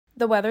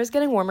The weather is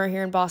getting warmer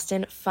here in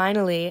Boston,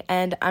 finally,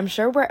 and I'm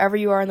sure wherever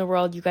you are in the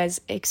world, you guys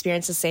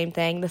experience the same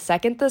thing. The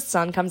second the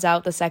sun comes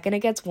out, the second it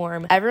gets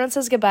warm, everyone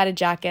says goodbye to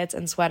jackets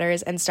and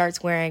sweaters and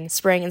starts wearing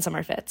spring and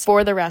summer fits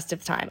for the rest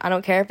of time. I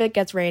don't care if it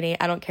gets rainy.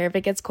 I don't care if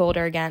it gets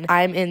colder again.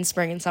 I'm in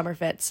spring and summer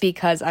fits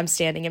because I'm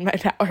standing in my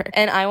power.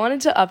 And I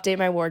wanted to update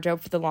my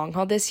wardrobe for the long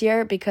haul this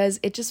year because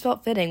it just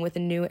felt fitting with a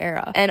new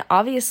era. And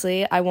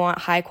obviously, I want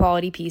high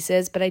quality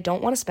pieces, but I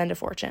don't want to spend a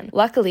fortune.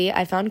 Luckily,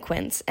 I found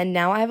Quince, and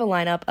now I have a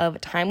lineup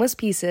of timeless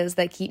pieces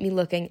that keep me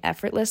looking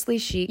effortlessly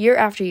chic year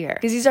after year.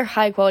 Because these are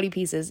high quality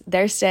pieces,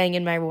 they're staying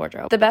in my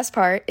wardrobe. The best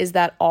part is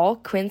that all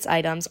Quince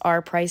items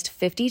are priced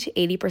 50 to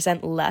 80%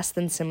 less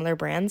than similar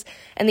brands,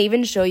 and they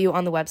even show you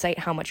on the website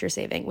how much you're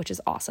saving, which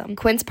is awesome.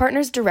 Quince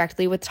partners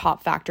directly with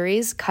top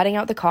factories, cutting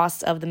out the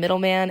costs of the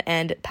middleman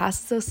and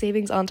passes those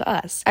savings on to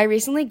us. I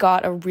recently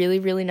got a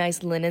really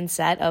nice linen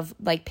set of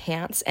like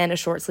pants and a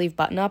short sleeve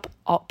button up,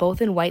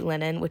 both in white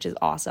linen, which is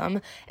awesome.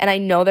 And I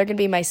know they're gonna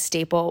be my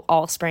staple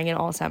all spring and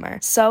all summer.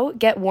 So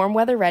get warm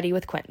weather ready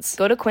with Quince.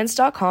 Go to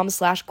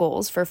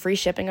quince.com/goals for free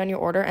shipping on your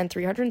order and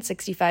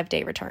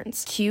 365-day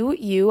returns.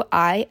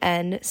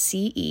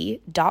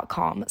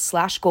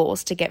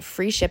 QUINCE.com/goals to get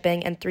free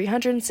shipping and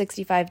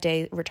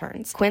 365-day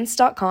returns.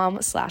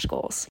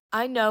 Quince.com/goals.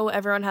 I know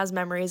everyone has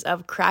memories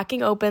of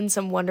cracking open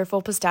some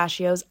wonderful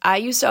pistachios. I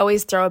used to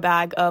always throw a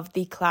bag of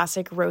the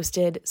classic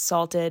roasted,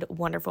 salted,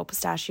 wonderful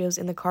pistachios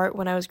in the cart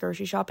when I was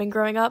grocery shopping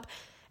growing up.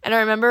 And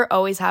I remember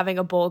always having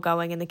a bowl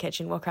going in the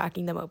kitchen while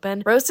cracking them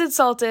open. Roasted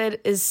salted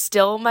is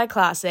still my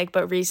classic,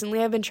 but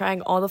recently I've been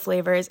trying all the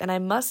flavors, and I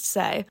must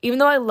say, even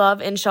though I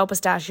love in-shell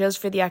pistachios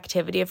for the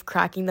activity of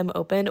cracking them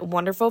open,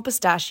 Wonderful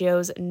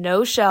Pistachios,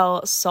 no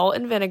shell, salt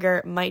and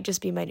vinegar might just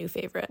be my new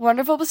favorite.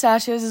 Wonderful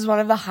Pistachios is one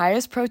of the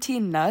highest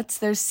protein nuts.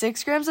 There's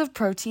 6 grams of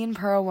protein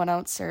per 1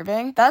 ounce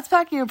serving. That's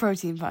packing a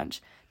protein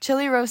punch.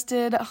 Chili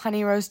roasted,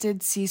 honey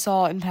roasted, sea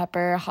salt and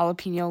pepper,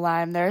 jalapeno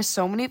lime. There are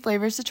so many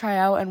flavors to try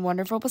out, and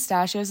Wonderful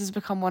Pistachios has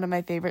become one of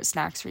my favorite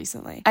snacks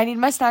recently. I need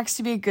my snacks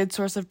to be a good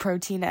source of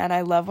protein, and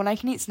I love when I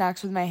can eat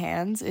snacks with my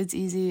hands. It's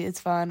easy, it's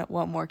fun.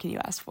 What more can you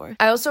ask for?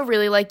 I also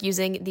really like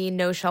using the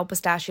no-shell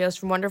pistachios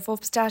from Wonderful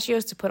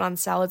Pistachios to put on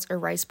salads or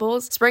rice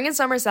bowls. Spring and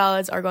summer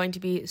salads are going to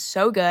be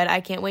so good.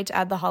 I can't wait to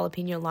add the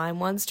jalapeno lime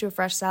ones to a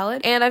fresh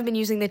salad, and I've been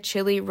using the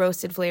chili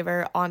roasted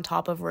flavor on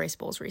top of rice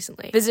bowls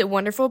recently. Visit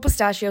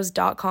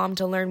wonderfulpistachios.com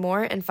to learn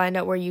more and find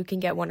out where you can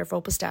get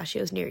Wonderful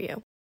Pistachios near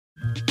you.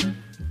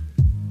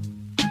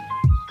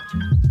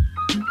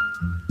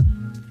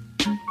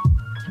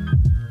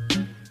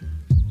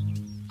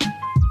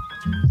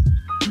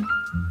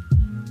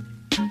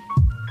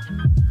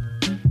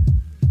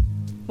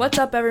 What's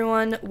up,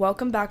 everyone?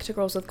 Welcome back to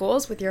Girls with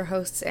Goals with your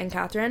hosts, Anne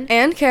Catherine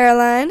and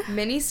Caroline.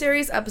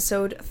 Mini-series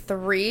episode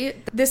 3.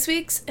 This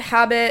week's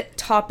habit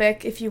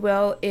topic, if you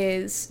will,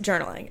 is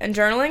journaling. And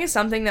journaling is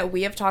something that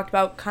we have talked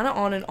about kind of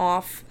on and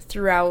off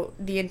throughout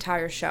the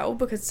entire show,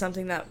 because it's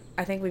something that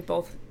I think we've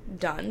both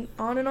done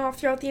on and off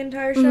throughout the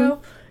entire show,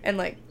 and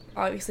like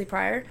obviously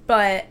prior.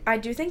 But I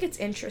do think it's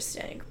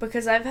interesting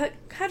because I've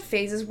had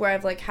phases where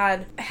I've like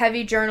had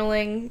heavy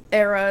journaling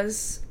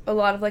eras, a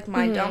lot of like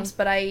mind dumps,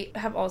 but I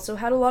have also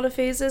had a lot of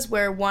phases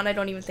where 1, I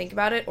don't even think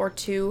about it, or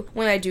 2,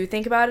 when I do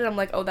think about it, I'm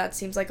like, oh, that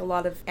seems like a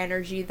lot of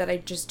energy that I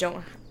just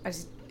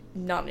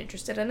not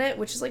interested in it,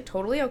 which is like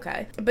totally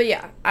okay. But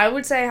yeah, I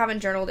would say I haven't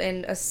journaled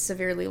in a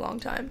severely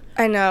long time.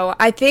 I know.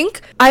 I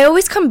think I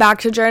always come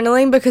back to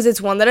journaling because it's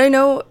one that I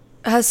know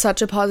has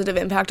such a positive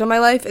impact on my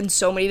life in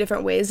so many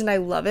different ways, and I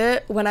love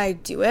it when I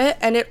do it.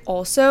 And it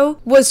also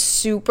was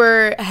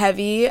super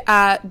heavy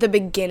at the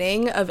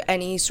beginning of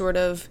any sort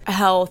of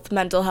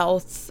mental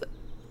health,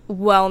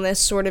 wellness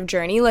sort of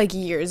journey, like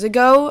years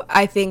ago.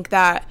 I think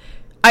that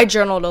I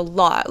journaled a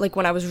lot, like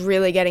when I was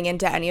really getting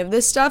into any of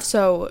this stuff,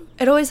 so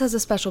it always has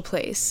a special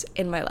place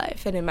in my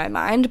life and in my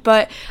mind.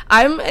 But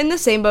I'm in the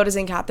same boat as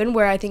in Catherine,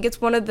 where I think it's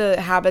one of the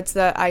habits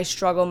that I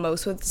struggle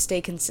most with to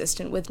stay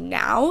consistent with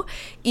now,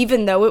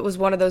 even though it was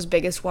one of those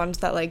biggest ones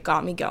that like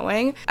got me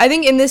going. I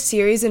think in this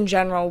series in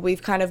general,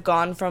 we've kind of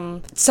gone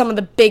from some of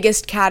the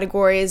biggest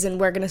categories, and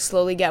we're going to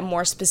slowly get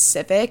more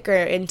specific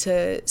or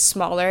into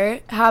smaller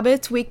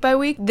habits week by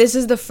week. This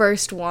is the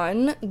first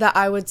one that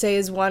I would say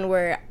is one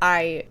where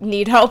I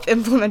need help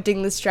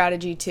implementing the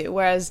strategy too.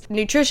 Whereas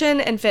nutrition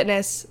and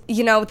fitness,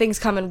 you know, things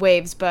come in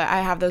waves, but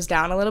I have those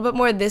down a little bit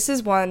more. This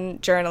is one,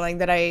 journaling,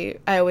 that I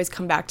always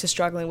come back to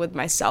struggling with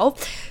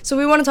myself. So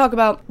we want to talk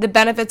about the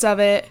benefits of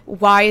it,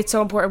 why it's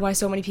so important, why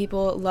so many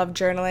people love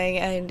journaling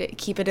and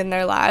keep it in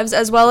their lives,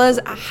 as well as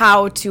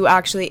how to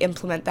actually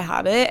implement the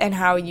habit and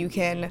how you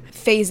can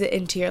phase it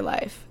into your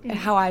life, and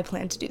how I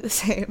plan to do the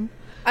same.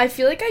 I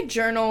feel like I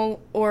journal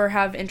or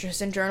have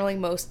interest in journaling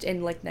most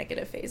in, like,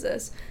 negative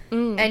phases.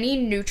 Any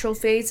neutral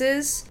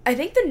phases, I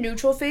think the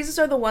neutral phases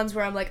are the ones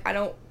where I'm like, I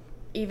don't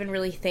even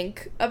really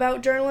think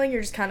about journaling.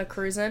 You're just kind of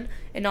cruising,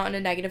 and not in a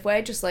negative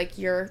way, just like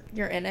you're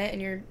in it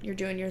and you're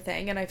doing your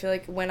thing. And I feel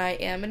like when I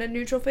am in a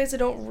neutral phase, I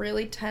don't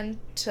really tend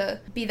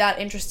to be that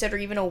interested or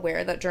even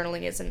aware that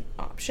journaling is an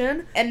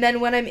option. And then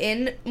when I'm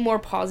in more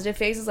positive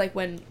phases, like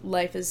when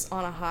life is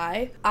on a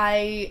high,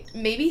 I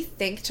maybe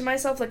think to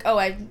myself like, oh,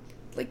 I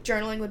like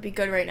journaling would be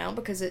good right now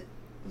because it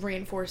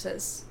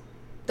reinforces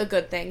the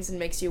good things and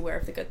makes you aware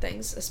of the good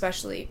things,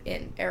 especially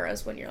in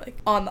eras when you're like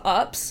on the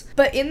ups.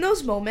 But in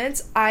those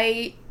moments,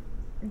 I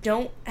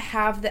don't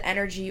have the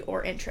energy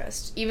or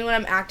interest, even when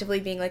I'm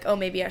actively being like, oh,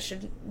 maybe I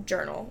should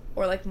journal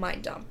or like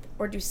mind dump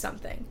or do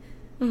something.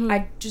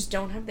 I just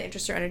don't have the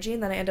interest or energy,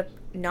 and then I end up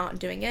not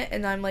doing it,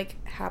 and I'm like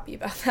happy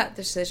about that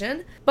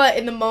decision. But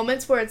in the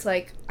moments where it's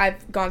like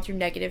I've gone through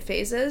negative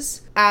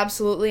phases,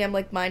 absolutely I'm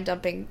like mind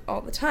dumping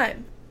all the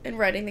time and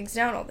writing things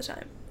down all the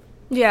time.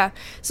 Yeah.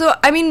 So,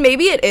 I mean,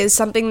 maybe it is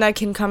something that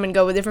can come and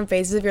go with different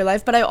phases of your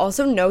life, but I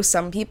also know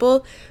some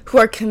people who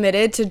are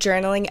committed to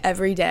journaling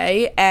every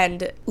day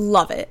and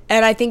love it.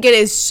 And I think it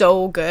is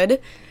so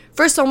good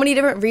for so many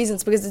different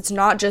reasons, because it's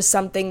not just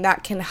something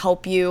that can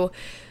help you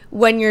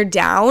when you're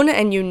down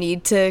and you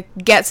need to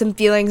get some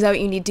feelings out,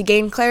 you need to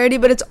gain clarity,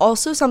 but it's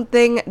also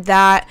something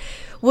that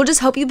will just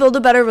help you build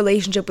a better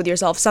relationship with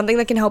yourself, something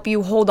that can help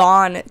you hold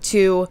on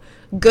to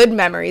good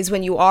memories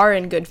when you are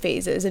in good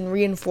phases and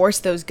reinforce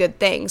those good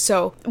things.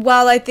 So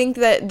while I think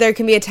that there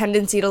can be a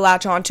tendency to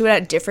latch onto it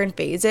at different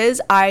phases,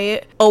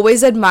 I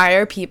always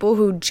admire people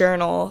who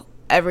journal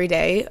every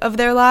day of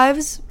their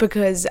lives,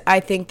 because I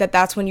think that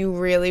that's when you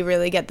really,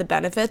 really get the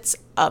benefits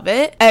of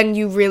it, and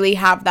you really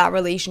have that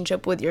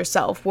relationship with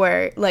yourself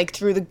where, like,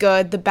 through the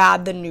good, the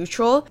bad, the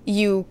neutral,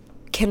 you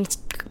can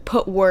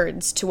put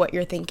words to what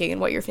you're thinking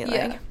and what you're feeling.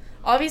 Yeah.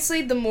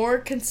 Obviously, the more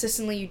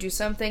consistently you do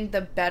something,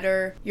 the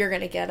better you're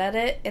going to get at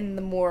it, and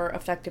the more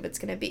effective it's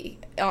going to be,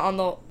 on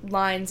the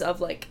lines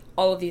of, like,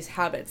 all of these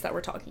habits that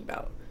we're talking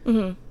about.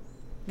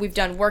 We've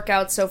done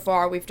workouts so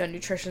far, we've done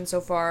nutrition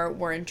so far,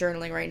 we're in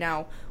journaling right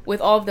now.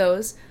 With all of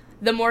those,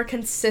 the more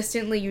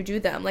consistently you do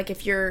them, like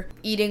if you're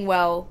eating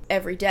well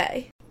every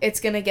day, it's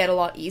going to get a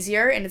lot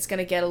easier and it's going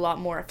to get a lot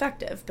more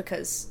effective,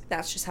 because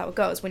that's just how it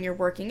goes. When you're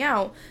working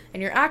out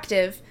and you're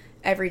active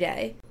every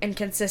day and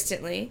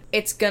consistently,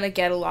 it's going to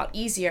get a lot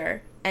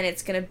easier and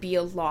it's going to be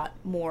a lot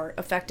more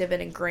effective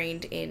and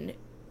ingrained in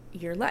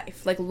your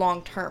life, like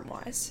long-term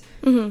wise.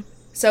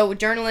 So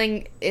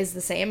journaling is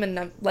the same,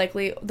 and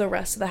likely the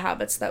rest of the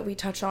habits that we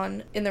touch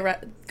on in the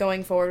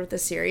going forward with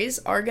this series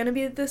are going to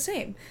be the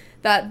same.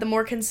 That the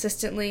more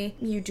consistently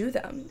you do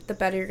them, the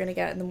better you're going to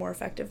get and the more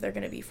effective they're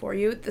going to be for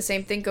you. The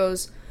same thing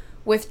goes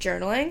with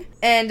journaling.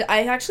 And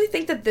I actually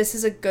think that this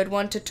is a good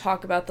one to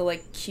talk about, the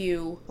like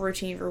cue,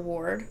 routine,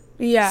 reward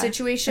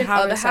situation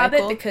of a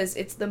habit, because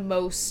it's the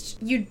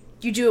most, you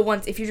do it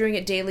once. If you're doing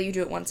it daily, you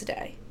do it once a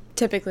day.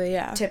 Typically,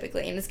 yeah.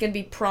 Typically, and it's going to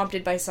be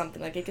prompted by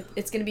something. Like,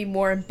 it's going to be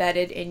more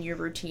embedded in your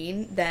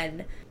routine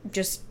than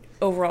just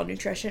overall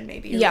nutrition,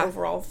 maybe, or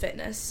overall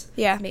fitness,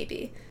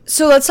 maybe.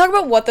 So let's talk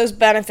about what those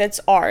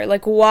benefits are,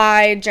 like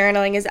why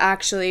journaling is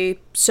actually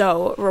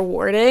so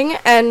rewarding.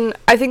 And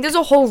I think there's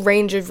a whole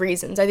range of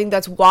reasons. I think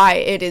that's why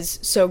it is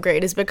so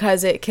great, is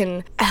because it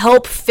can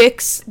help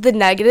fix the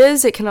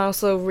negatives, it can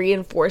also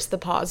reinforce the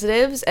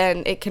positives,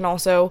 and it can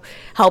also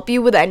help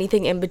you with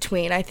anything in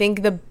between. I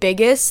think the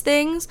biggest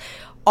things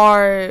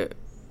are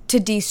to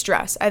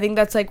de-stress. I think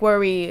that's like what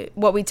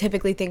we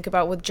typically think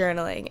about with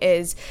journaling,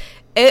 is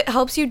it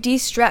helps you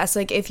de-stress.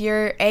 Like if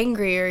you're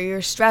angry or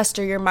you're stressed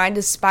or your mind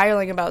is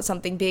spiraling about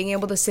something, being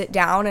able to sit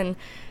down and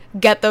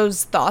get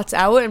those thoughts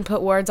out and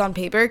put words on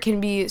paper can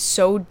be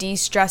so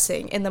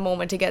de-stressing in the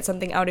moment, to get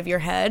something out of your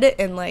head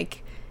and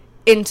like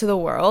into the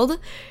world.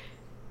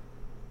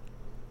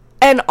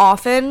 And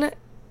often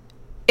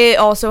it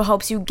also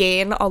helps you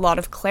gain a lot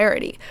of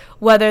clarity,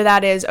 whether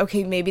that is,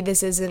 okay, maybe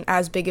this isn't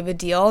as big of a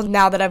deal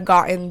now that I've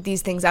gotten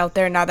these things out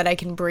there, now that I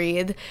can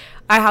breathe,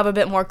 I have a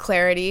bit more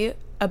clarity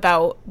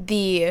about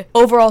the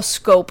overall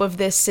scope of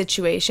this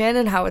situation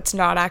and how it's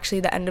not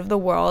actually the end of the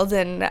world,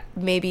 and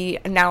maybe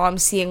now I'm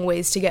seeing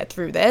ways to get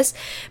through this.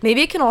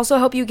 Maybe it can also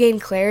help you gain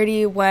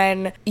clarity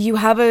when you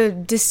have a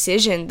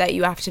decision that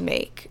you have to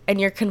make and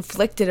you're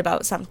conflicted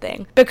about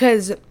something.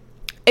 Because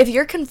if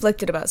you're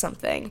conflicted about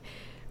something,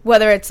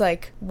 whether it's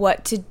like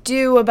what to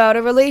do about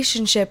a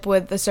relationship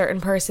with a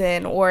certain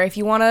person, or if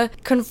you want to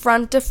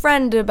confront a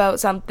friend about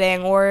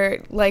something, or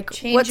like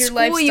change what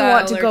school you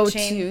want to go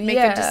to, make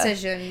a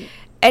decision,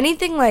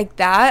 anything like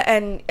that,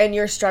 and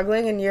you're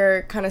struggling and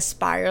you're kind of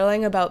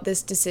spiraling about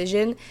this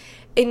decision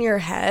in your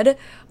head,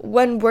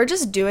 when we're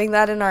just doing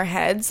that in our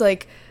heads,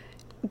 like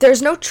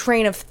there's no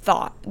train of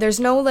thought,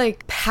 there's no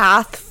like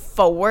path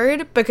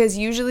forward, because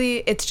usually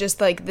it's just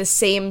like the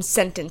same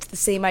sentence, the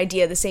same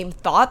idea, the same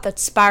thought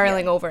that's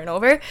spiraling over and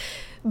over.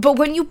 But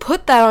when you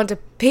put that onto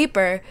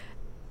paper,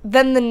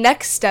 then the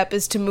next step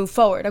is to move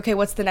forward. Okay,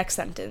 what's the next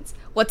sentence?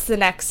 What's the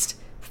next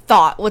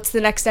thought? What's the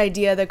next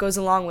idea that goes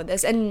along with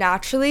this? And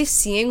naturally,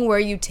 seeing where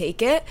you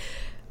take it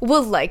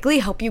will likely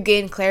help you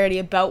gain clarity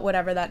about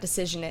whatever that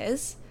decision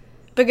is.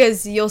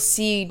 because you'll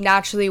see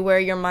naturally where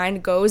your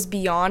mind goes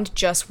beyond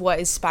just what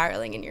is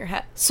spiraling in your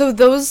head. So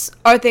those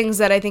are things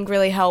that I think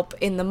really help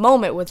in the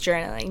moment with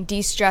journaling,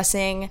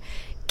 de-stressing,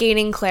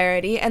 gaining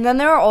clarity, and then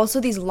there are also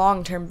these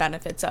long-term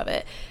benefits of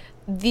it.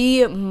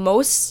 The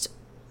most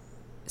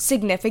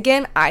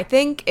significant, I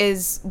think,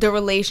 is the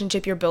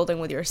relationship you're building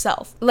with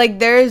yourself. Like,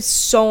 there's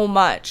so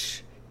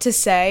much to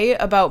say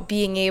about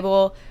being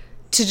able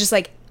to just,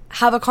 like,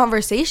 have a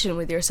conversation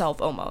with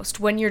yourself almost.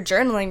 When you're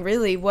journaling,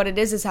 really, what it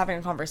is having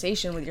a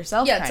conversation with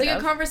yourself, Yeah, it's like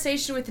a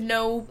conversation with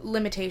no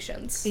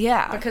limitations.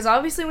 Yeah. Because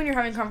obviously when you're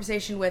having a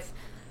conversation with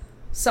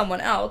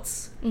someone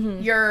else,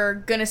 you're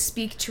gonna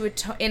speak to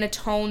in a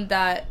tone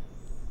that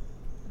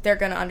they're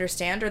gonna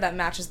understand or that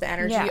matches the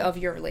energy of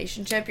your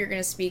relationship. You're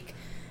gonna speak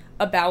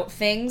about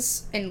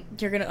things and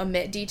you're gonna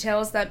omit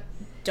details that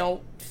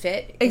don't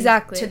fit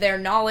exactly to their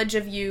knowledge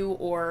of you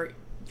or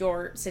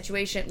your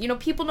situation. You know,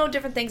 people know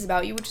different things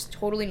about you, which is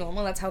totally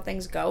normal. That's how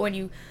things go, and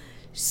you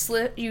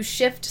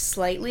shift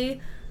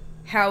slightly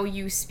how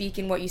you speak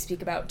and what you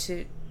speak about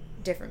to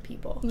different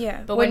people.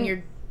 Yeah. But when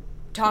you're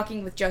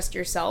talking with just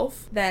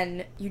yourself,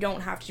 then you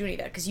don't have to do any of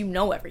that because you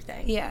know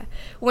everything. Yeah.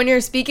 When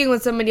you're speaking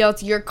with somebody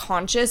else, you're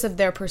conscious of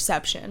their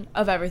perception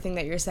of everything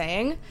that you're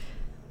saying.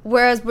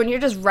 Whereas when you're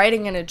just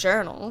writing in a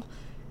journal,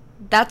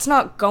 that's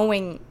not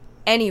going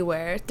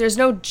anywhere. There's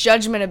no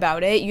judgment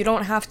about it. You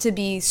don't have to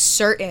be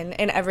certain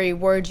in every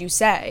word you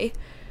say.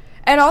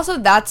 And also,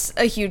 that's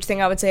a huge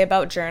thing I would say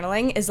about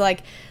journaling is,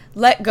 like,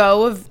 let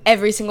go of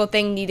every single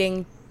thing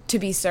needing to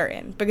be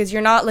certain, because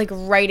you're not, like,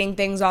 writing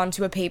things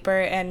onto a paper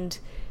and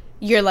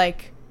you're,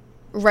 like,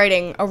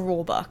 writing a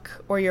rule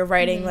book, or you're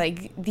writing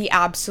like the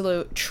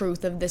absolute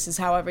truth of this is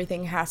how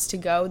everything has to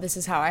go, this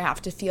is how I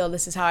have to feel,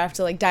 this is how I have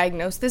to, like,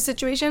 diagnose this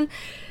situation.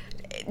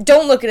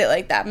 Don't look at it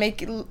like that.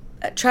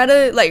 Try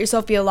to let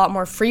yourself be a lot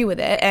more free with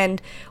it,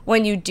 and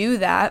when you do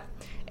that,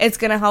 it's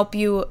gonna help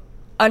you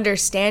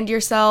understand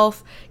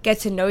yourself, get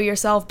to know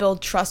yourself,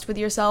 build trust with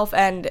yourself,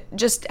 and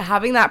just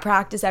having that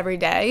practice every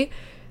day,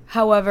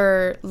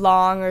 however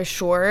long or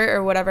short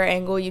or whatever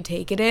angle you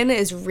take it in,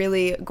 is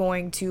really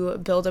going to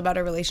build a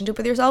better relationship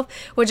with yourself,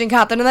 which in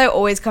Catherine and I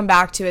always come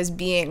back to as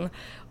being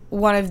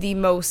one of the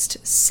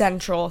most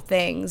central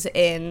things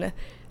in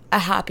a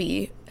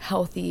happy,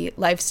 healthy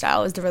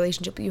lifestyle, is the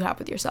relationship you have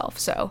with yourself.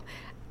 So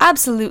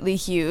absolutely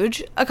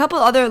huge. A couple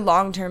other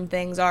long-term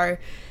things are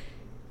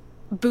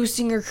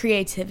boosting your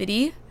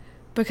creativity,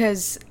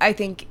 because I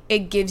think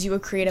it gives you a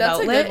creative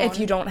outlet if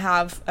you don't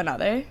have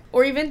another.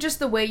 Or even just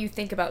the way you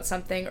think about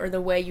something or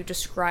the way you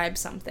describe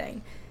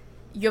something.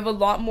 You have a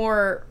lot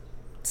more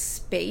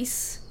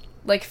space,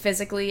 like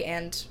physically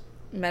and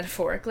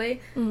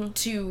metaphorically,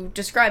 to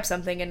describe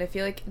something, and I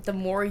feel like the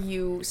more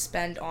you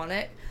spend on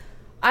it,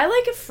 I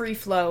like a free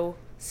flow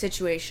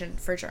situation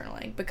for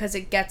journaling because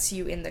it gets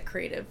you in the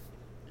creative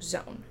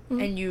zone,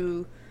 and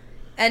you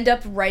end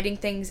up writing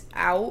things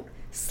out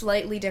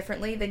slightly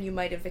differently than you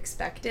might have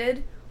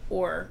expected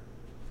or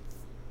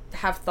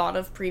have thought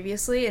of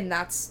previously, and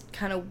that's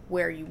kind of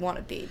where you want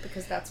to be,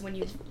 because that's when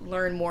you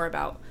learn more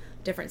about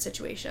different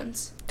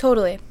situations.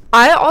 Totally.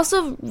 I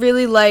also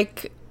really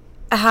like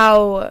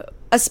how,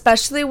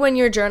 especially when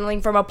you're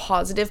journaling from a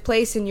positive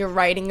place and you're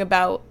writing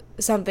about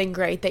something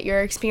great that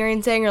you're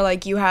experiencing, or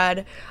like you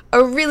had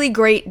a really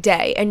great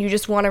day and you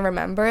just want to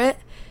remember it,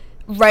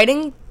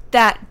 writing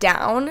that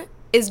down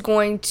is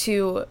going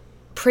to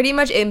pretty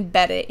much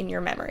embed it in your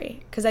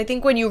memory. Because I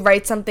think when you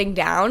write something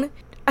down,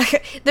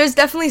 there's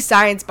definitely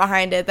science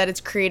behind it that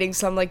it's creating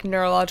some, like,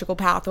 neurological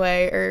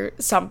pathway or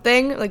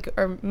something, like,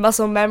 or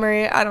muscle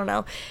memory, I don't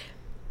know.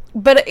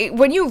 But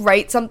when you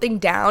write something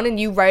down and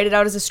you write it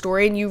out as a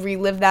story and you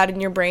relive that in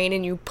your brain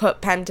and you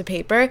put pen to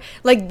paper,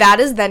 like, that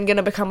is then going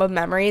to become a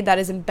memory that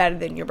is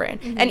embedded in your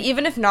brain. And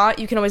even if not,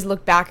 you can always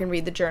look back and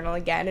read the journal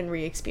again and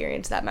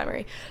re-experience that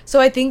memory. So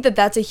I think that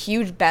that's a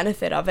huge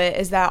benefit of it,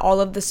 is that all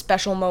of the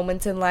special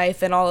moments in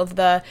life and all of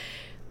the,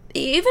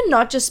 even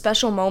not just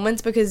special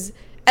moments, because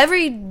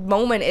every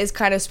moment is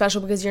kind of special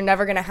because you're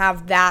never going to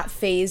have that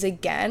phase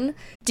again.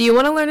 Do you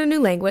want to learn a new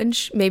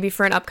language? Maybe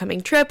for an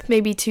upcoming trip,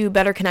 maybe to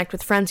better connect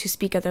with friends who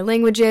speak other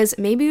languages,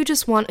 maybe you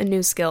just want a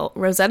new skill.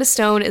 Rosetta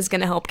Stone is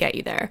going to help get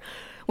you there.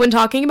 When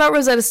talking about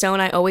Rosetta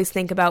Stone, I always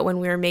think about when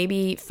we were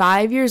maybe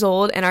 5 years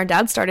old and our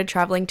dad started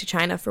traveling to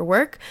China for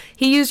work.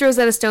 He used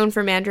Rosetta Stone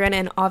for Mandarin,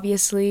 and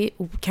obviously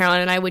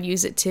Caroline and I would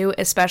use it too,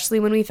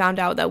 especially when we found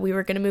out that we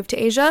were going to move to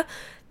Asia.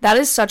 That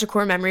is such a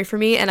core memory for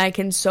me, and I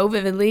can so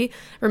vividly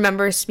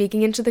remember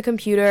speaking into the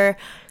computer,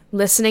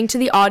 listening to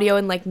the audio,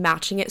 and, like,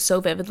 matching it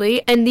so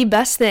vividly. And the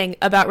best thing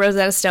about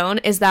Rosetta Stone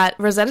is that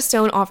Rosetta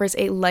Stone offers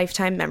a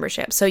lifetime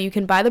membership. So you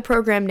can buy the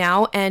program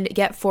now and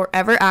get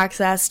forever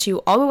access to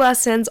all the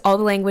lessons, all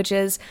the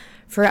languages,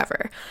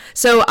 forever.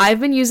 So I've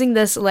been using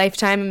this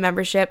lifetime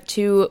membership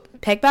to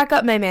pick back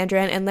up my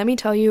Mandarin, and let me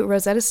tell you,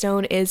 Rosetta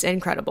Stone is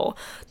incredible.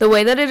 The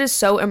way that it is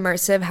so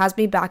immersive has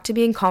me back to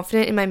being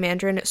confident in my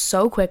Mandarin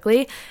so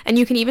quickly, and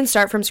you can even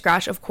start from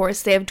scratch. Of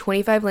course, they have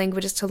 25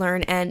 languages to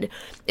learn, and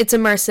it's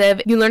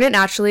immersive. You learn it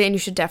naturally, and you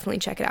should definitely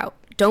check it out.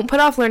 Don't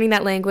put off learning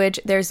that language.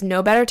 There's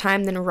no better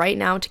time than right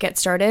now to get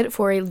started.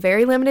 For a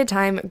very limited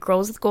time,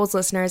 Girls with Goals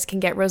listeners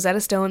can get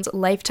Rosetta Stone's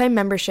lifetime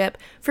membership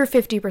for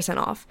 50%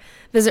 off.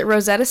 Visit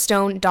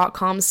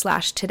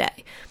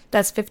rosettastone.com/today.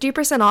 That's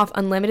 50% off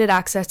unlimited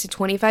access to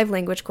 25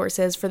 language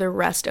courses for the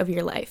rest of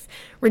your life.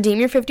 Redeem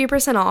your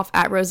 50% off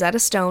at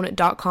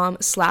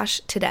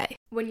rosettastone.com/today.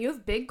 When you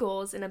have big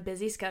goals and a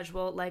busy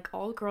schedule, like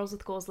all Girls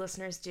with Goals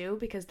listeners do,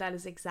 because that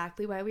is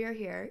exactly why we are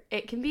here,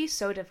 it can be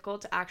so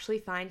difficult to actually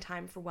find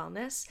time for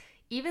wellness.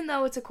 Even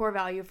though it's a core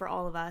value for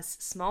all of us,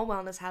 small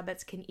wellness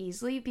habits can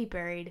easily be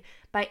buried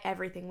by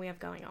everything we have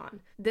going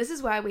on. This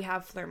is why we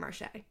have Fleur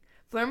Marché.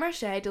 Fleur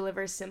Marché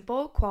delivers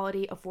simple,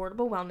 quality,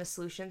 affordable wellness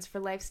solutions for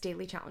life's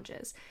daily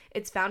challenges.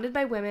 It's founded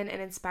by women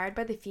and inspired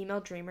by the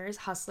female dreamers,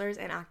 hustlers,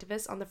 and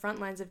activists on the front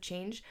lines of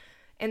change,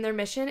 and their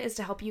mission is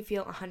to help you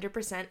feel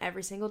 100%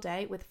 every single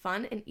day with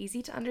fun and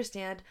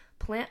easy-to-understand,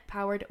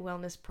 plant-powered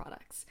wellness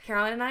products.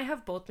 Caroline and I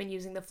have both been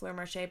using the Fleur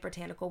Marché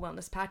Botanical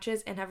Wellness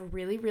Patches and have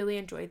really, really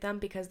enjoyed them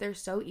because they're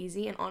so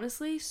easy and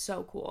honestly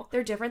so cool.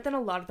 They're different than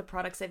a lot of the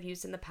products I've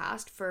used in the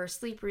past for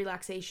sleep,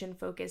 relaxation,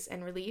 focus,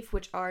 and relief,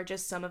 which are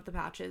just some of the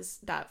patches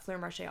that Fleur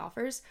Marché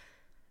offers.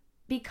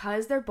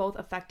 Because they're both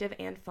effective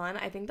and fun,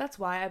 I think that's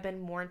why I've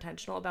been more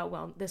intentional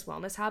about this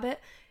wellness habit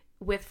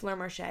with Fleur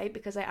Marché,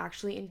 because I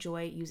actually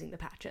enjoy using the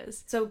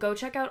patches. So go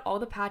check out all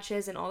the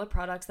patches and all the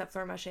products that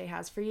Fleur Marché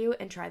has for you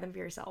and try them for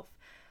yourself.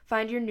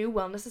 Find your new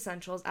wellness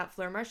essentials at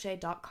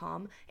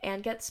fleurmarche.com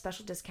and get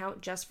special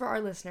discount just for our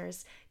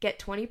listeners. Get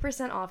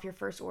 20% off your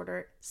first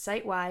order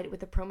site-wide with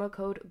the promo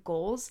code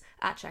GOALS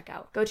at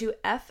checkout. Go to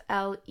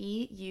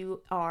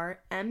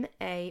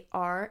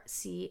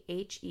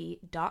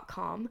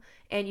fleurmarche.com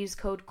and use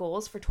code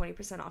GOALS for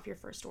 20% off your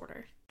first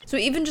order. So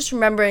even just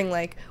remembering,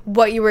 like,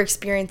 what you were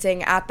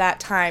experiencing at that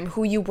time,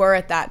 who you were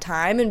at that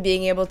time, and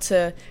being able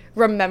to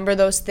remember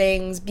those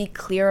things, be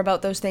clear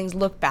about those things,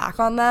 look back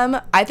on them,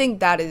 I think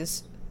that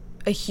is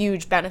a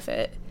huge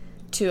benefit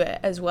to it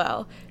as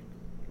well,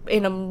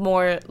 in a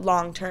more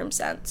long-term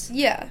sense.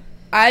 Yeah.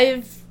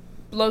 I've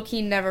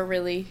low-key never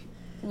really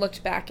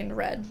looked back and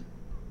read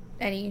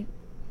any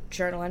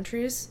journal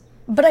entries.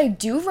 But I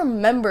do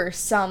remember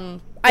some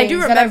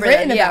things that I've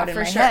written about in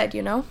my head,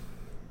 you know?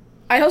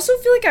 I also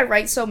feel like I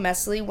write so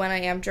messily when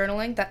I am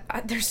journaling that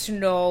there's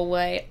no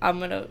way I'm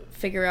going to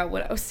figure out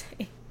what I was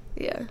saying.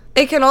 Yeah.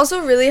 It can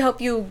also really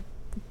help you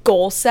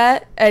goal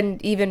set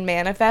and even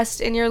manifest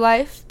in your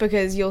life,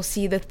 because you'll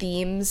see the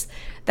themes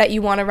that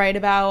you want to write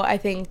about. I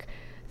think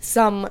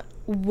some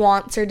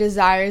wants or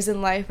desires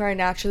in life are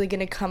naturally going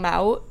to come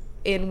out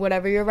in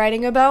whatever you're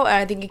writing about, and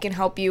I think it can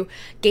help you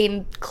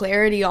gain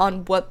clarity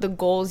on what the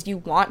goals you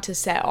want to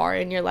set are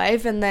in your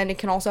life, and then it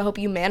can also help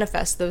you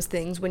manifest those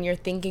things when you're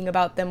thinking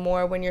about them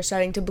more, when you're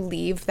starting to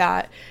believe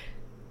that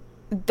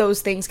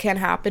those things can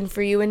happen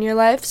for you in your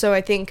life. So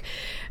I think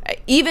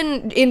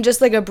even in just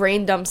like a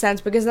brain dump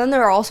sense, because then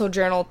there are also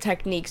journal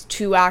techniques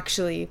to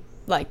actually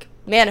like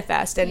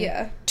manifest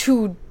and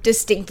to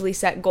distinctly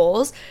set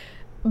goals.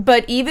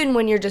 But even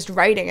when you're just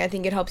writing, I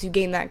think it helps you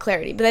gain that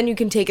clarity. But then you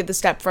can take it the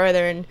step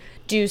further and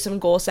do some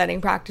goal setting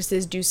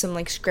practices, do some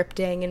like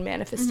scripting and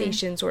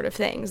manifestation sort of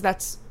things.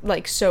 That's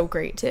like so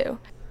great too.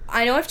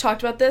 I know I've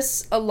talked about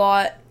this a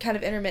lot kind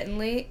of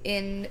intermittently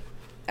in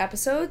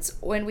episodes.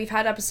 When we've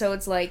had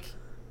episodes like,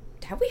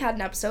 have we had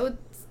an episode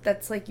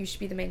that's like you should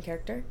be the main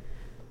character?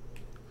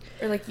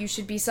 Or like you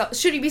should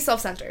you be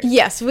self-centered?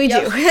 Yes, we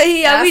do.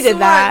 Yeah, we did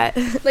that.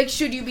 Like,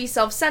 should you be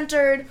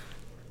self-centered?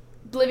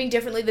 Living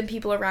differently than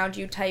people around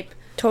you type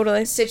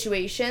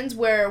situations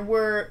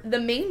where the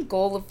main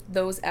goal of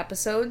those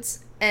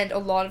episodes and a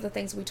lot of the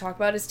things we talk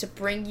about is to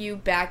bring you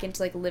back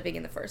into like living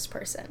in the first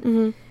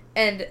person.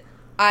 And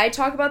I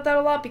talk about that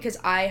a lot because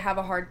I have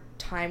a hard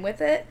time with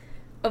it,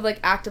 of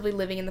like actively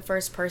living in the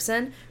first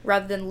person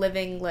rather than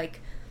living like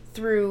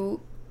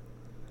through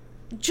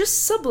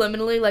just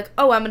subliminally like,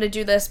 oh, I'm gonna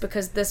do this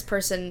because this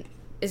person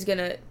is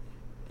gonna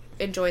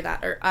enjoy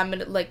that, or I'm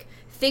gonna like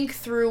think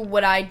through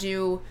what I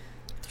do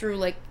through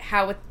like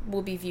how it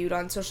will be viewed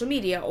on social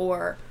media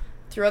or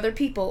through other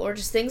people or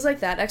just things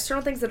like that,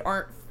 external things that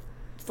aren't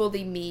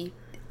fully me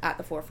at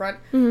the forefront.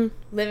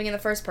 Living in the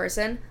first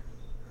person,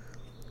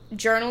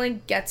 journaling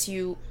gets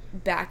you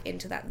back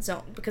into that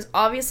zone, because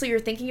obviously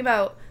you're thinking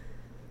about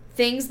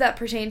things that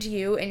pertain to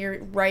you and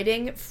you're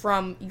writing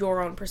from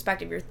your own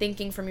perspective, you're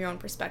thinking from your own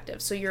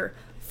perspective, so you're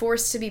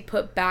forced to be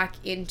put back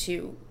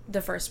into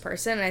the first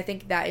person. And I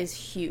think that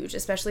is huge,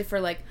 especially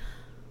for like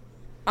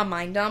a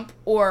mind dump,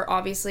 or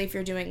obviously if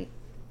you're doing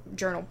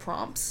journal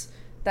prompts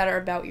that are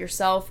about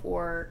yourself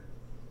or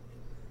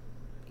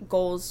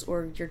goals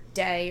or your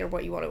day or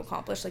what you want to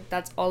accomplish. Like,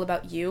 that's all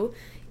about you.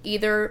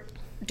 Either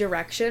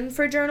direction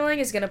for journaling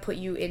is going to put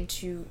you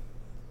into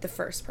the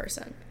first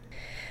person.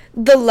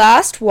 The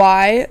last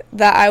why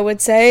that I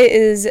would say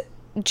is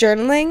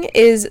journaling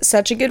is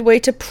such a good way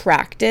to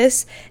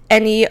practice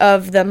any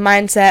of the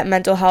mindset,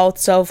 mental health,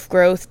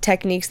 self-growth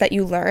techniques that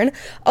you learn.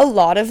 A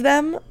lot of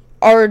them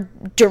are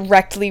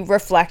directly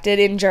reflected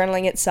in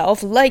journaling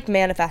itself, like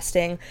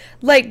manifesting,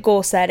 like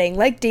goal setting,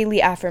 like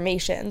daily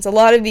affirmations. A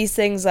lot of these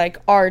things like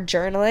are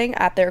journaling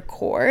at their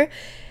core.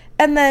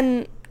 And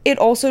then it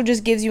also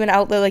just gives you an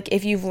outlet, like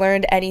if you've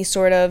learned any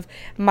sort of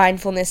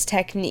mindfulness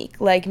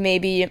technique, like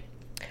maybe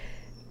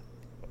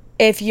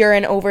if you're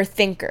an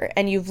overthinker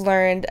and you've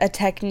learned a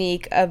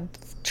technique of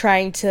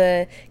trying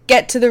to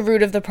get to the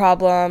root of the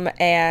problem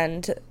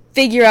and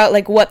figure out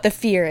like what the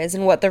fear is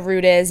and what the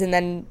root is, and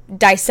then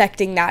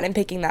dissecting that and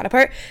picking that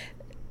apart.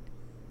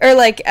 Or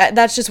like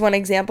that's just one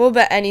example,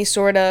 but any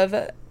sort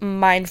of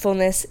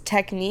mindfulness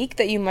technique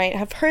that you might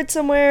have heard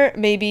somewhere,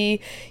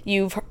 maybe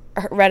you've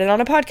read it on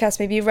a podcast,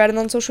 maybe you've read it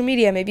on social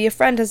media, maybe a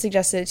friend has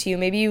suggested it to you,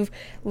 maybe you've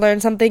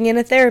learned something in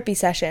a therapy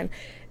session.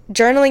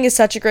 Journaling is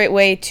such a great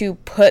way to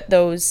put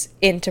those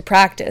into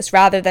practice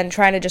rather than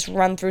trying to just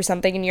run through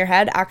something in your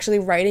head. Actually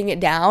writing it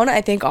down,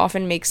 I think,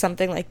 often makes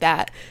something like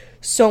that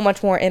so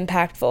much more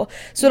impactful.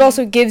 So it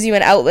also gives you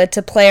an outlet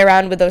to play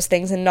around with those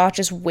things and not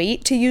just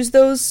wait to use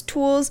those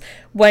tools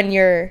when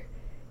you're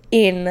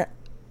in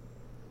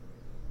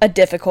a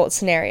difficult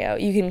scenario.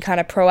 You can kind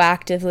of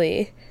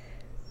proactively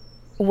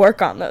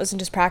work on those and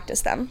just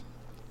practice them.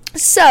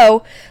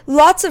 So,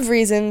 lots of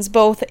reasons,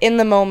 both in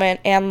the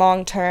moment and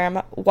long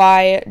term,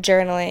 why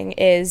journaling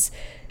is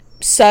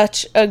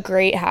such a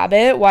great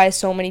habit, why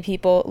so many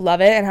people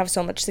love it and have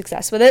so much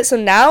success with it. So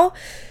now,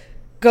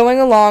 going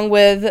along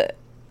with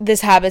this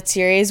habit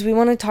series, we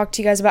want to talk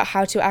to you guys about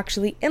how to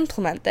actually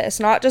implement this.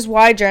 Not just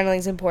why journaling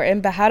is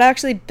important, but how to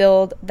actually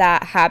build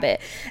that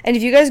habit. And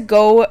if you guys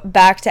go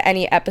back to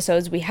any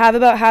episodes we have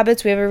about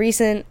habits, we have a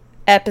recent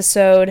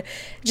episode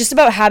just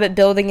about habit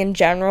building in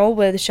general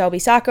with Shelby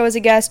Sacco as a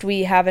guest.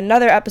 We have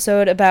another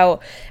episode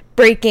about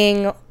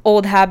breaking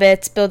old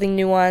habits, building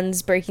new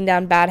ones, breaking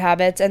down bad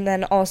habits, and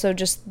then also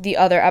just the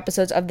other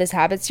episodes of this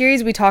habit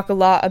series. We talk a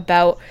lot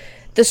about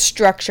the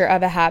structure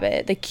of a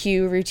habit, the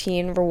cue,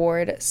 routine,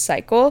 reward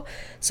cycle.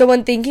 So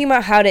when thinking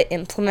about how to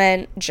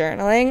implement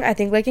journaling, I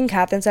think like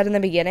Catherine said in the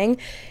beginning,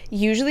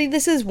 usually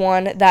this is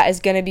one that is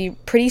going to be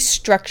pretty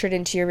structured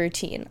into your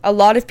routine. A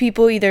lot of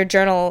people either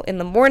journal in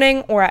the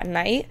morning or at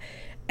night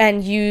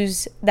and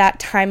use that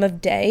time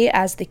of day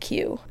as the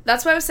cue.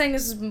 That's why I was saying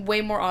this is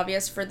way more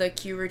obvious for the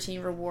cue,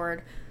 routine,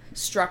 reward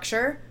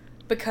structure,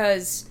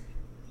 because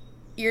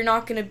you're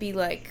not going to be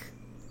like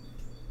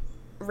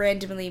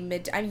randomly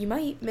you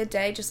might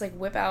midday just like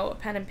whip out a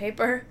pen and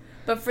paper,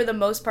 but for the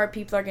most part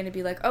people are going to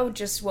be like, oh,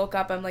 just woke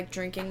up, I'm like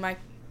drinking my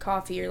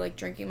coffee or like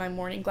drinking my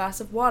morning glass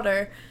of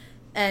water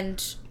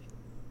and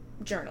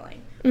journaling.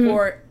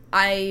 Or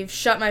I've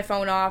shut my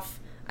phone off,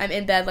 I'm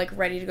in bed like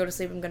ready to go to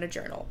sleep, I'm going to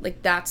journal.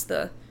 Like that's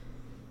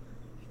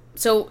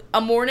so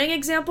a morning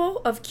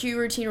example of cue,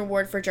 routine,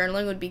 reward for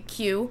journaling would be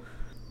cue,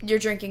 you're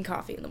drinking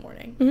coffee in the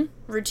morning.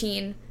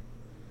 Routine,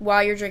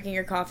 while you're drinking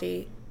your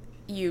coffee,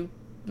 you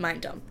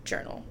mind dump,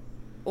 journal,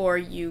 or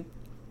you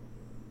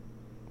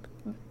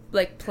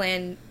like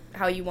plan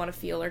how you want to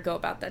feel or go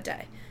about that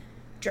day,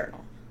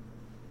 journal.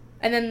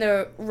 And then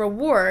the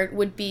reward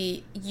would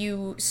be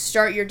you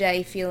start your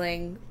day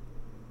feeling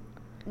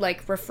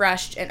like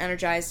refreshed and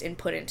energized and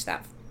put into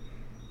that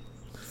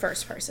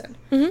first person.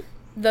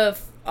 The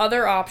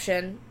other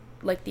option,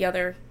 like the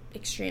other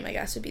extreme I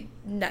guess, would be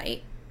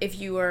night. If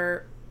you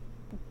are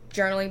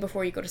journaling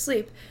before you go to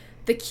sleep,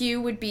 the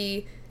cue would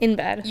be in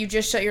bed. You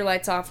just shut your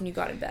lights off and you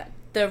got in bed.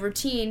 The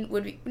routine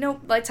would be, no,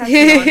 lights have to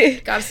be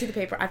on. Gotta see the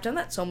paper. I've done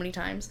that so many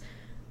times.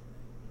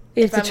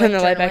 You have to turn the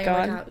light back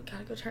on.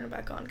 Gotta go turn it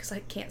back on because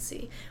I can't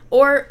see.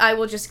 Or I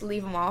will just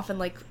leave them off and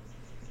like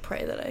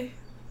pray that I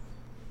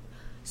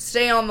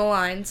stay on the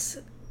lines.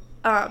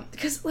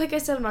 Because like I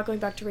said, I'm not going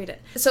back to read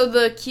it. So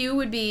the cue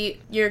would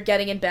be you're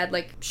getting in bed,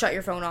 like shut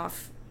your phone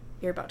off,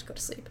 you're about to go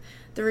to sleep.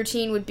 The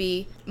routine would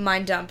be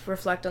mind dump,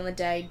 reflect on the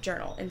day,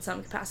 journal in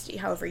some capacity,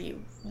 however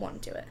you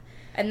want to do it.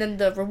 And then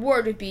the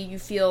reward would be you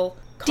feel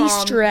calm,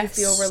 de-stressed.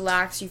 You feel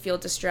relaxed, you feel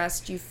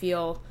distressed, you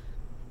feel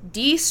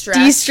de-stressed.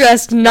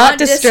 De-stressed, not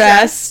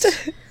distressed.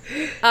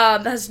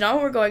 That's not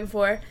what we're going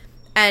for.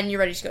 And you're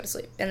ready to go to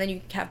sleep. And then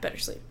you have better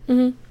sleep.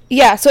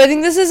 Yeah, so I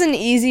think this is an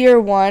easier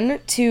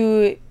one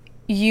to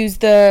use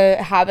the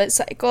habit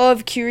cycle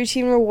of cue,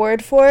 routine,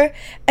 reward for.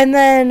 And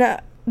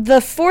then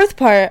the fourth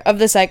part of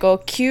the cycle,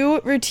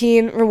 cue,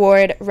 routine,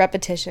 reward,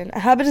 repetition. A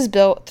habit is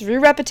built through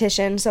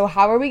repetition, so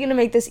how are we going to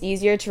make this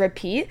easier to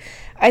repeat?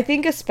 I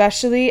think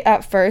especially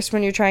at first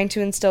when you're trying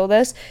to instill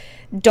this,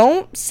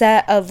 don't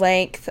set a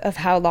length of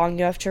how long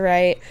you have to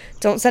write.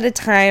 Don't set a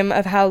time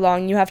of how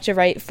long you have to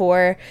write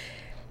for.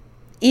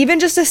 Even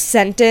just a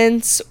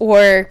sentence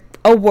or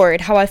a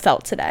word, how I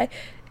felt today.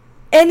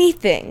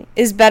 Anything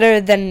is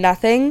better than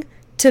nothing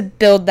to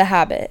build the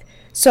habit.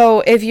 So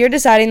if you're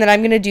deciding that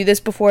I'm going to do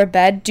this before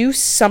bed, do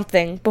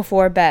something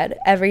before bed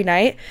every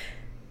night.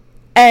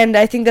 And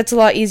I think that's a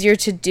lot easier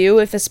to do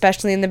if,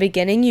 especially in the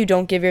beginning, you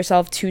don't give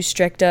yourself too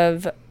strict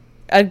of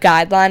a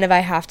guideline of I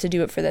have to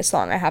do it for this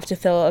long. I have to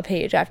fill a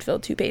page. I have to fill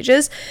 2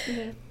 pages.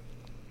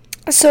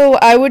 So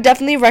I would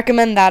definitely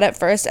recommend that at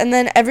first, and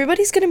then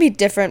everybody's going to be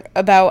different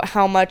about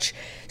how much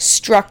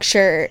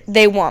structure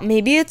they want.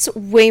 Maybe it's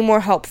way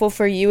more helpful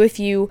for you if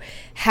you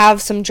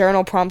have some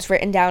journal prompts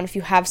written down, if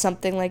you have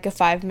something like a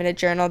 5-minute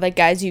journal that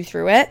guides you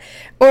through it.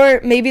 Or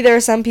maybe there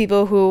are some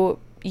people who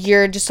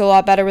you're just a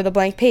lot better with a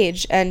blank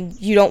page and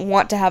you don't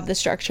want to have the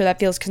structure that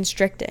feels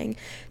constricting.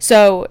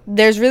 So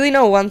there's really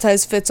no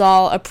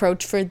one-size-fits-all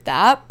approach for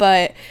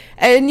that,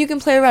 and you can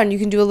play around. You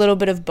can do a little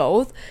bit of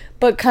both,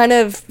 but kind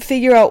of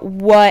figure out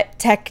what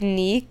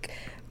technique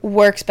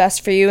works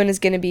best for you and is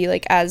going to be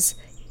like as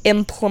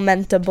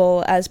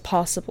implementable as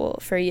possible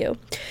for you.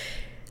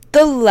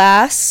 The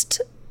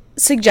last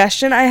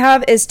suggestion I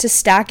have is to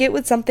stack it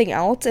with something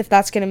else if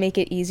that's going to make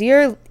it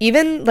easier.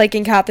 Even like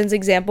in Catherine's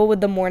example with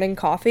the morning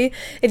coffee,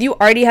 if you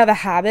already have a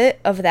habit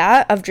of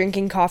that, of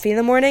drinking coffee in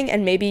the morning,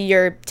 and maybe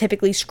you're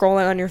typically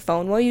scrolling on your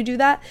phone while you do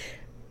that,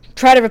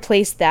 try to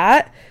replace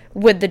that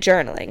with the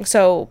journaling.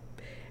 So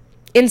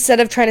instead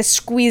of trying to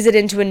squeeze it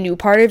into a new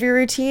part of your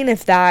routine,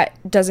 if that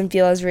doesn't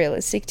feel as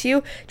realistic to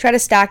you, try to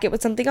stack it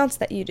with something else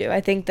that you do. I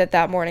think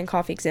that morning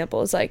coffee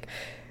example is like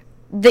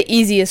the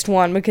easiest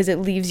one because it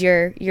leaves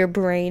your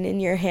brain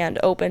and your hand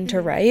open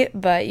to write,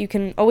 but you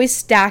can always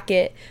stack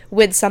it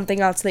with something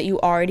else that you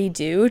already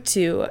do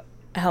to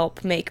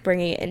help make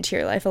bringing it into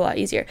your life a lot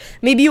easier.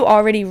 Maybe you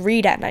already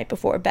read at night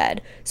before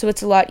bed, so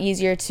it's a lot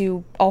easier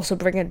to also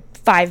bring in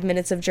 5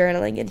 minutes of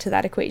journaling into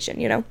that equation,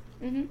 you know?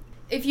 Mm-hmm.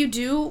 If you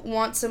do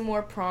want some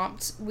more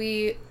prompts,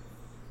 we,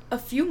 a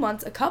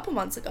couple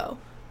months ago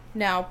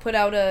now, put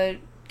out a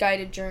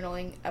guided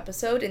journaling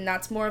episode, and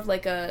that's more of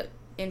like a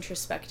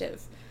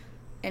introspective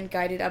and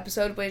guided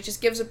episode, but it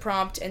just gives a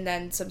prompt and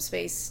then some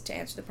space to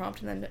answer the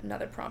prompt and then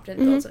another prompt,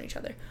 and it builds on each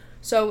other.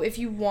 So if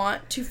you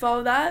want to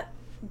follow that,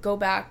 go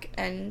back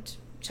and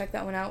check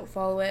that one out,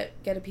 follow it,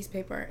 get a piece of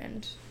paper,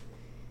 and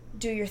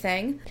do your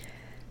thing.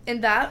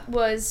 And that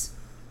was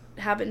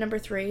habit number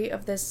 3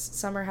 of this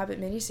summer habit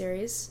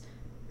mini-series.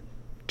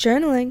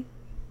 Journaling.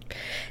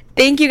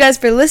 Thank you guys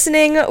for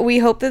listening. We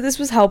hope that this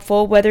was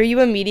helpful, whether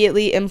you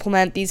immediately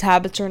implement these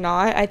habits or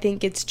not. I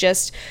think it's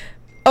just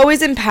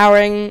always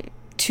empowering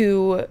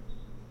to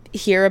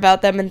hear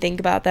about them and think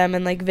about them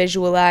and like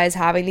visualize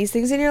having these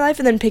things in your life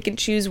and then pick and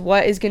choose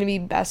what is going to be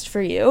best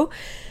for you.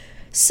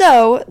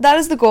 So that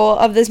is the goal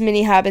of this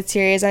mini habit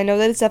series. I know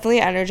that it's definitely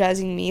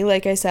energizing me.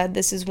 Like I said,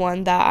 this is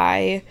one that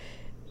I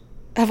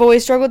have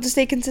always struggled to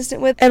stay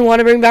consistent with and want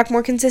to bring back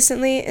more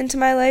consistently into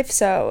my life.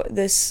 So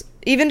this,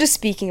 even just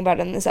speaking about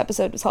it in this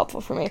episode, was helpful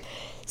for me.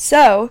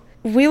 So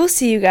we will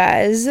see you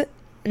guys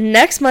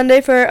next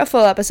Monday for a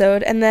full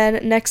episode, and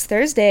then next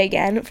Thursday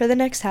again for the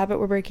next habit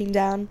we're breaking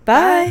down.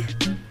 Bye!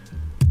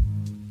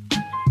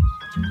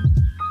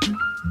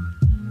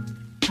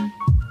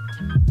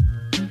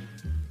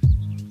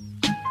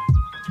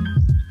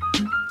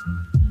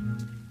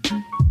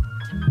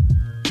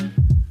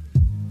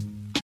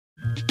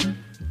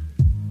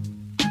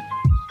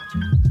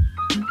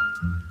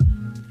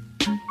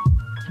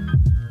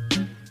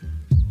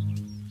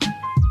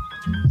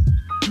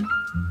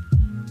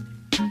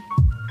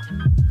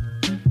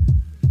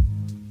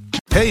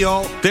 Hey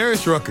y'all,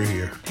 Darius Rucker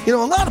here. You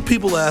know, a lot of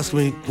people ask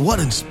me, what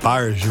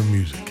inspires your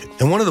music?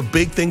 And one of the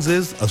big things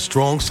is a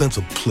strong sense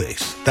of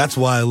place. That's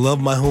why I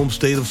love my home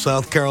state of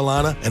South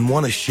Carolina and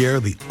want to share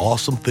the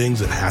awesome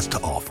things it has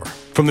to offer.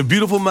 From the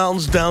beautiful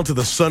mountains down to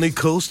the sunny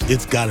coast,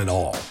 it's got it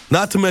all.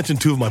 Not to mention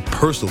 2 of my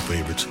personal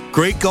favorites,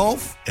 great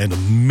golf and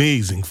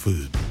amazing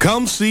food.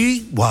 Come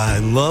see why I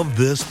love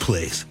this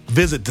place.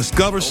 Visit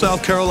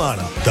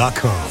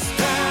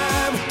discoversouthcarolina.com.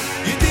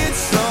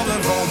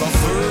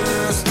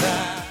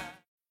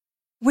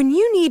 When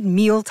you need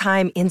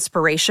mealtime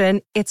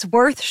inspiration, it's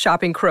worth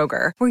shopping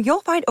Kroger, where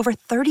you'll find over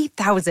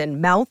 30,000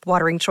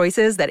 mouth-watering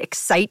choices that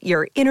excite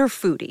your inner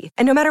foodie.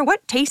 And no matter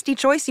what tasty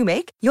choice you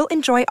make, you'll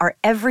enjoy our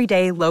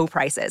everyday low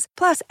prices,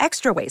 plus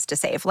extra ways to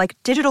save, like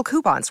digital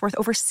coupons worth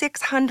over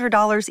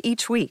 $600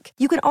 each week.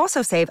 You can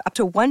also save up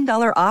to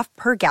 $1 off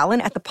per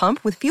gallon at the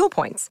pump with fuel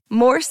points.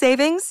 More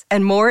savings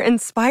and more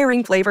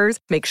inspiring flavors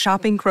make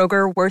shopping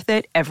Kroger worth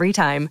it every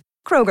time.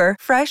 Kroger,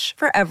 fresh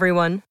for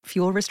everyone.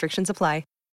 Fuel restrictions apply.